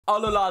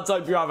Hello lads,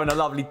 hope you're having a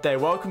lovely day.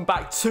 Welcome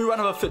back to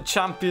another FUT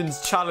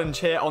Champions challenge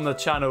here on the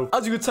channel.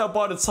 As you can tell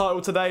by the title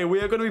today, we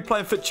are going to be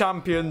playing FUT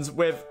Champions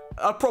with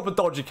a proper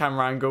dodgy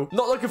camera angle.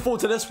 Not looking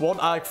forward to this one.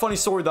 Funny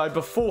story though,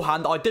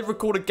 beforehand, I did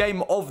record a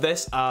game of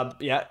this.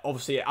 Yeah,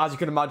 obviously, as you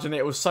can imagine,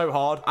 it was so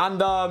hard.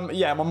 And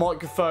yeah, my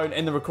microphone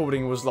in the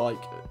recording was like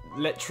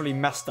literally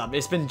messed up.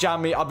 It's been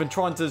jammy. I've been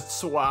trying to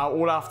sort it out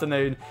all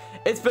afternoon.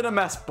 It's been a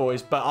mess,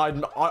 boys, but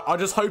I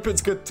just hope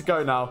it's good to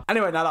go now.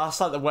 Anyway, now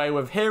that's out of the way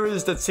with, here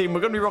is the team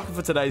we're going to be rocking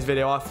for today's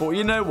video. I thought,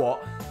 you know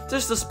what?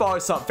 Just to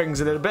spice up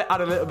things a little bit,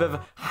 add a little bit of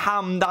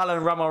Hamdallah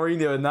and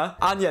Ramarino in there.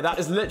 And yeah, that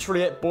is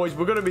literally it, boys.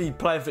 We're going to be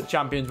playing FUT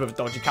Champions with a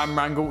dodgy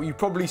camera angle. You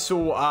probably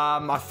saw,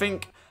 I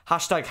think,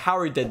 hashtag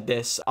Harry did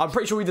this. I'm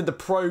pretty sure he did the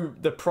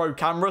pro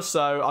camera.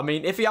 So, I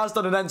mean, if he has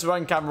done an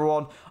end-to-end camera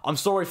one, I'm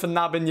sorry for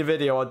nabbing your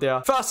video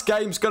idea. First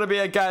game's going to be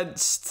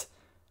against...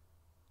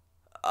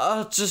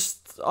 I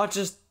just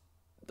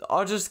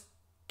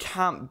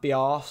can't be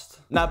asked.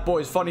 Now,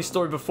 boys, funny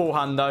story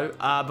beforehand, though.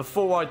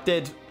 Before I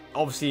did,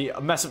 obviously,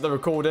 mess up the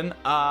recording,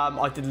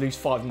 I did lose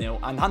 5-0.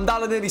 And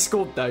Hamdallah nearly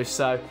scored, though,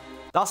 so...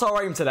 that's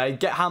our aim today,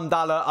 get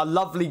Hamdallah a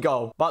lovely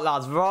goal. But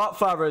lads, without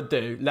further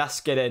ado, let's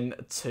get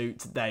into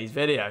today's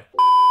video.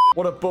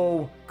 What a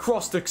ball,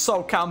 cross to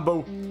Sol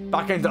Campbell,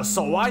 back into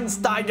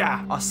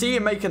Schweinsteiger. I see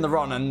him making the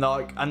run, and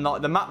like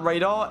the map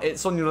radar,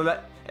 it's on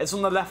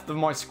the left of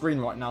my screen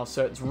right now,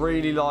 so it's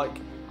really like,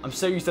 I'm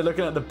so used to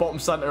looking at the bottom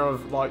center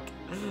of like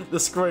the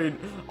screen.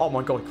 Oh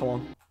my god, come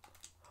on.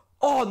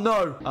 Oh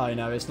no! Oh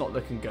no, it's not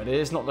looking good. It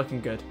is not looking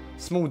good.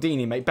 Small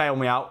Dini, mate, bail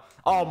me out.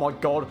 Oh my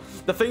god.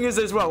 The thing is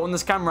as well, on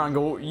this camera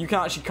angle, you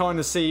can actually kind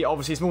of see,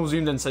 obviously it's more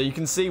zoomed in, so you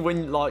can see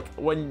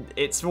when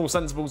it's more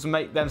sensible to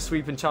make them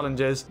sweeping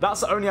challenges.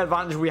 That's the only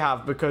advantage we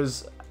have,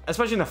 because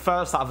especially in the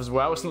first half as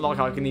well, it's not like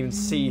I can even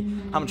see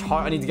how much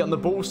height I need to get on the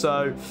ball.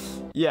 So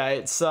yeah,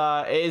 it's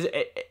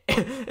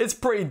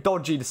pretty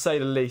dodgy to say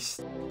the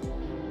least.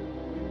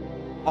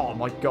 Oh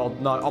my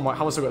god, no. Oh my,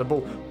 how am I still got the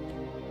ball?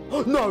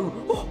 Oh, no!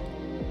 Oh.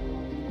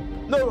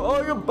 No,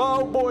 I am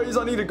bound, boys.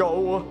 I need a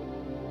goal.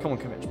 Come on,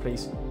 Kimmich,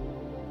 please.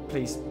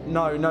 Please.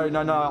 No, no,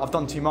 no, no. I've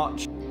done too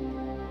much.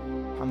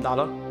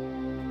 Hamdallah.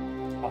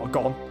 Oh,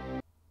 gone.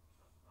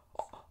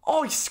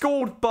 Oh, he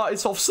scored, but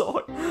it's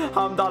offside.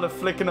 Hamdallah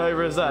flicking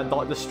over his head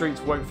like the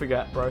streets won't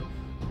forget, bro.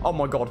 Oh,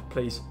 my God,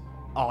 please.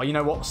 Oh, you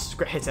know what?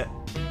 Hit it.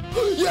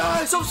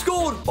 Yes, I've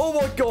scored. Oh,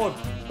 my God.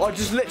 I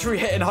just literally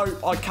hit in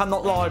hope. I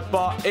cannot lie,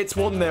 but it's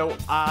 1-0.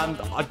 And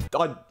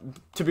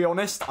to be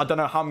honest, I don't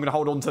know how I'm going to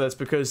hold on to this,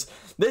 because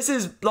this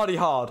is bloody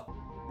hard.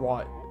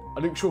 Right.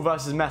 Luke Shaw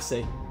versus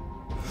Messi.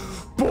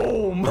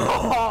 Boom!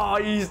 Oh,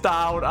 he's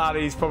down, and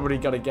he's probably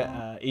going to get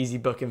easy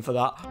booking for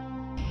that.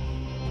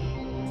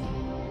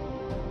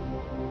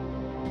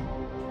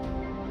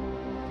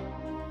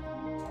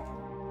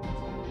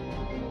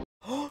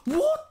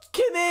 What?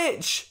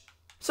 Kimmich!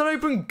 It's an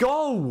open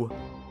goal.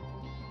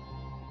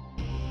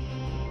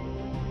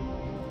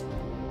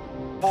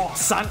 Oh,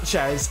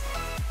 Sanchez.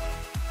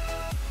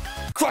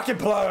 Cracking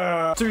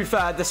player. To be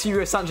fair, the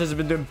Hugo Sanchez has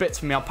been doing bits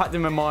for me. I packed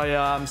him in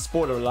my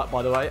spoiler alert,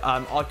 by the way,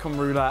 icon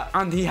roulette,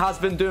 and he has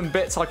been doing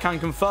bits, I can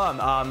confirm.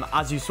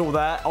 As you saw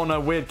there on a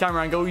weird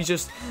camera angle, he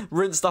just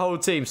rinsed the whole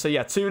team. So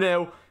yeah,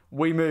 2-0,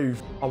 we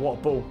move. Oh, what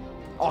a ball.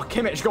 Oh,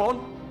 Kimmich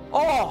gone.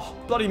 Oh,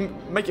 bloody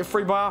make it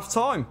 3 by half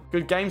time.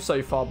 Good game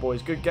so far,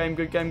 boys. Good game,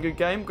 good game, good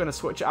game. Going to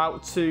switch it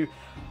out to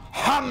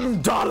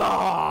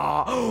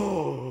Hamdallah.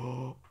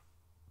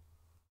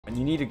 And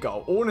you need a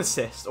goal or an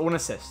assist, or an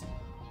assist.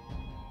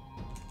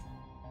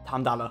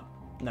 Hamdallah.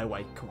 No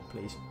way. Come on,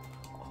 please.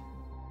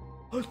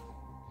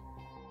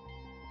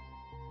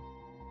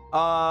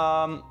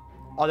 I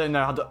don't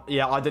know how to...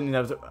 yeah, I didn't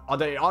know...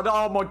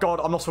 oh my god,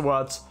 I'm lost for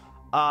words.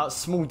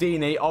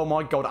 Smaldini, oh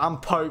my god,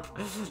 and Pope.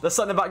 The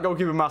centre-back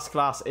goalkeeper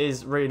masterclass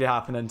is really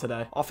happening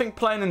today. I think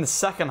playing in the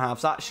second half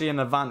is actually an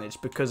advantage,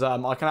 because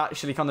I can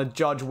actually kind of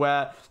judge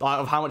where, like,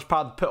 of how much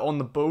power to put on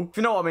the ball. If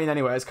you know what I mean,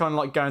 anyway, it's kind of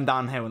like going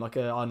downhill in like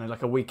a, I don't know,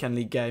 like a weekend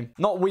league game.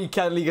 Not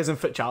weekend league as in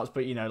FUT Champs,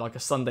 but you know, like a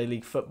Sunday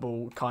league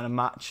football kind of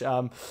match.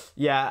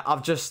 Yeah,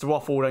 I've just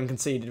waffled and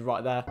conceded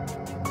right there.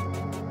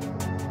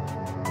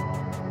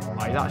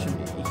 Oh, he's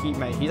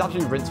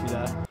actually rinsed me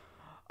there.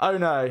 Oh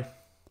no.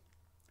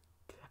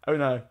 Oh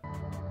no.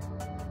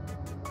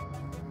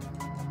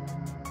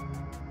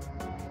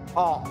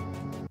 Oh.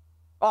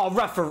 Oh,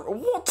 referee.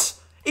 What?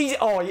 He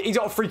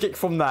got a free kick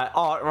from there.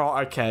 Oh,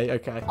 right, okay,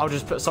 okay. I'll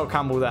just put Sol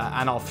Campbell there,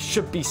 and I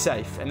should be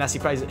safe, unless he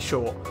plays it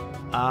short.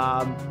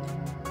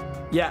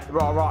 Yeah,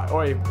 right.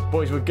 Oi,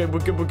 boys, we're good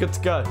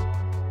to go.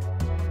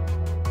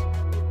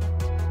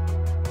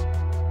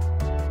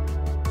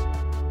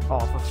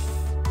 Oh,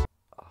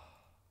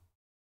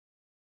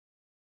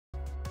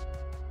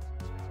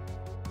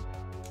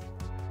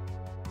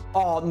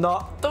 oh,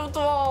 no.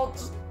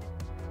 Don't.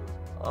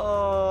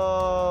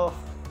 Oh.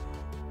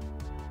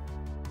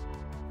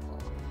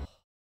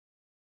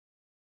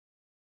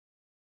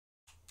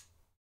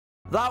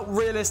 That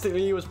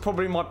realistically was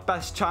probably my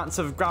best chance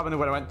of grabbing the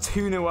win. I went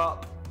 2-0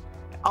 up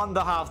under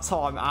half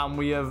time, and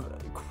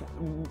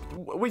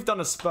we've done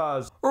a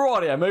Spurs.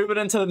 Alrighty, moving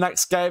into the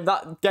next game.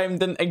 That game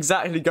didn't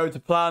exactly go to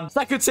plan.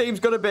 Second team's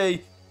going to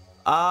be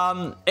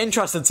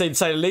interesting team, to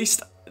say the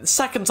least.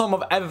 Second time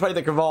I've ever played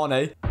the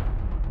Cavani.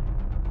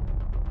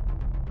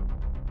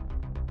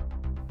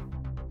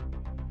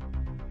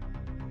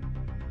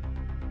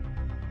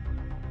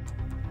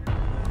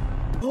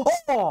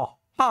 Oh,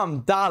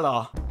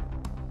 Hamdallah.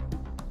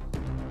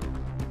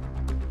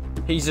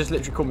 He's just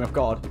literally caught me off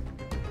guard.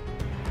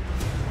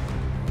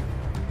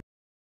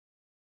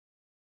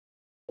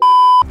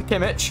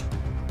 Kimmich.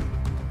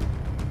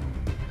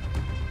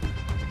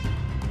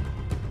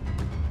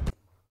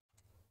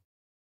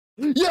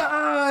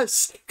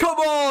 Yes! Come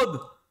on!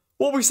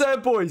 What are we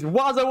saying, boys?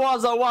 Wazza,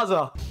 wazza,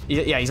 wazza.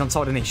 Yeah, he's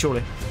onside, isn't he?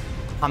 Surely.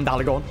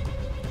 Hamdallah gone.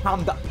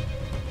 Hamdallah.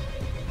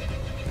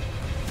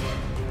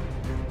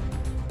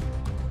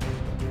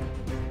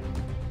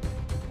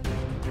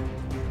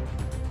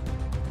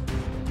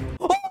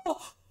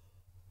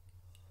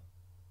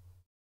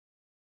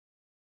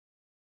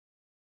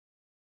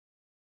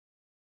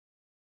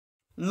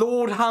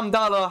 Lord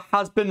Hamdallah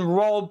has been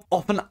robbed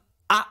of an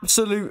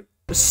absolute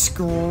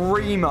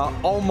screamer.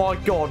 Oh my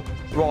god.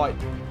 Right.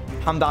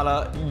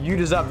 Hamdallah, you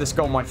deserve this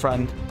goal, my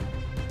friend.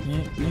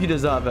 You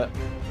deserve it.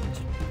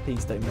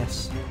 Please don't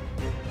miss.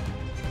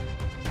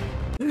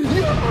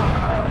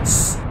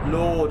 Yes!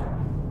 Lord.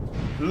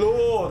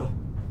 Lord.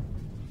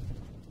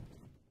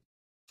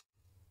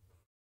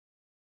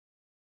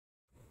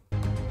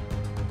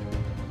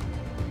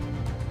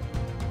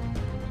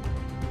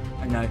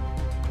 I know.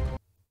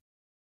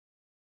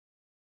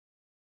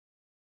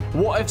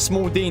 What if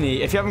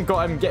Smaldini, if you haven't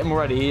got him, get him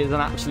already. He is an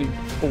absolute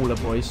baller,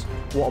 boys.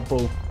 What a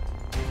ball.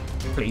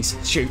 Please,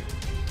 shoot.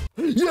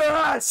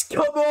 Yes!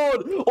 Come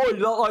on!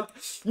 Oh,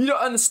 you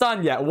don't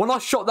understand yet. When I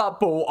shot that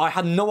ball, I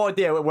had no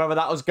idea whether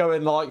that was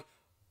going, like,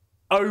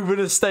 over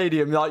the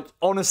stadium. Like,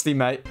 honestly,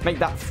 mate. Make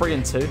that 3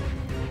 and 2.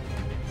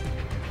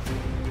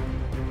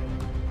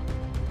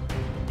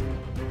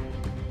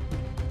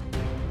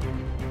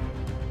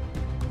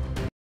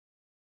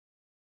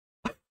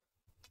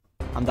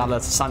 Hamdallah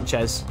to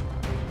Sanchez.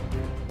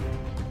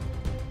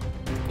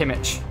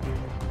 Kimmich.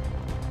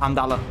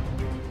 Hamdallah.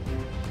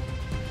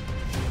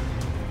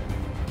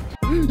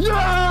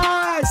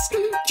 Yes!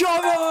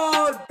 Come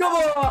on! Come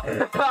on!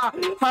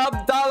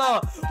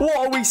 Hamdallah! What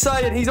are we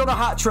saying? He's on a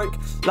hat-trick.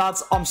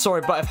 Lads, I'm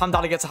sorry, but if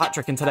Hamdallah gets a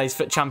hat-trick in today's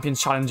FUT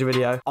Champions Challenger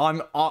video,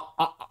 I'm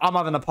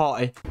having a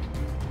party.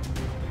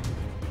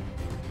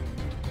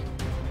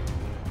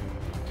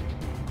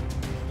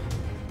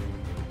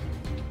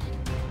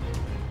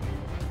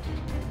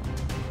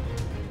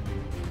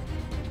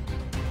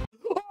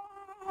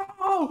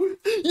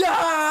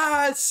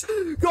 Yes!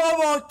 Oh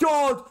my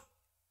god!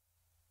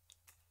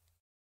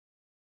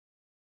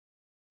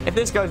 If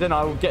this goes in,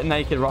 I will get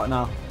naked right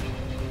now.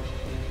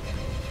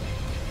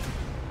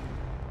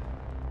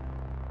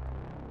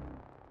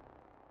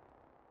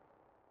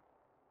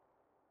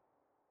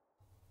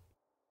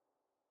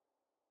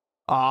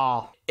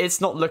 It's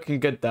not looking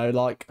good though.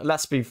 Like,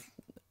 let's be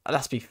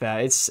fair.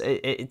 It's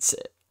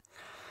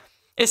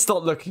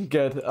not looking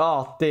good.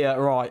 Oh dear,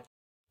 right.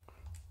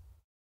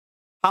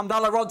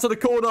 Hamdallah, run to the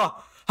corner.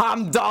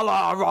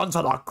 Hamdallah, run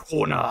to the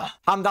corner.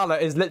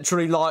 Hamdallah is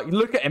literally like,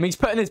 look at him. He's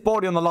putting his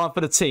body on the line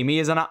for the team. He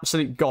is an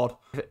absolute god.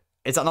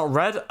 Is that not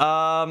red?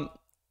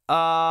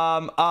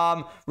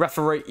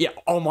 Referee. Yeah.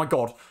 Oh my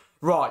god.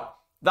 Right.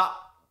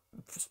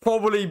 That's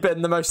probably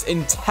been the most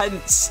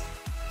intense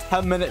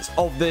 10 minutes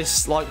of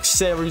this like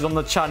series on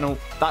the channel.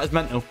 That is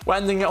mental. We're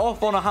ending it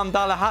off on a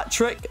Hamdallah hat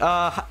trick.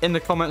 In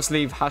the comments,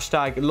 leave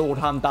hashtag Lord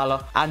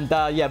Hamdallah. And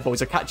yeah,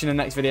 boys, I'll catch you in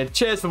the next video.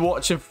 Cheers for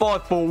watching.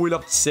 5-4. We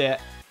love to see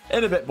it.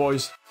 In a bit,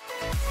 boys.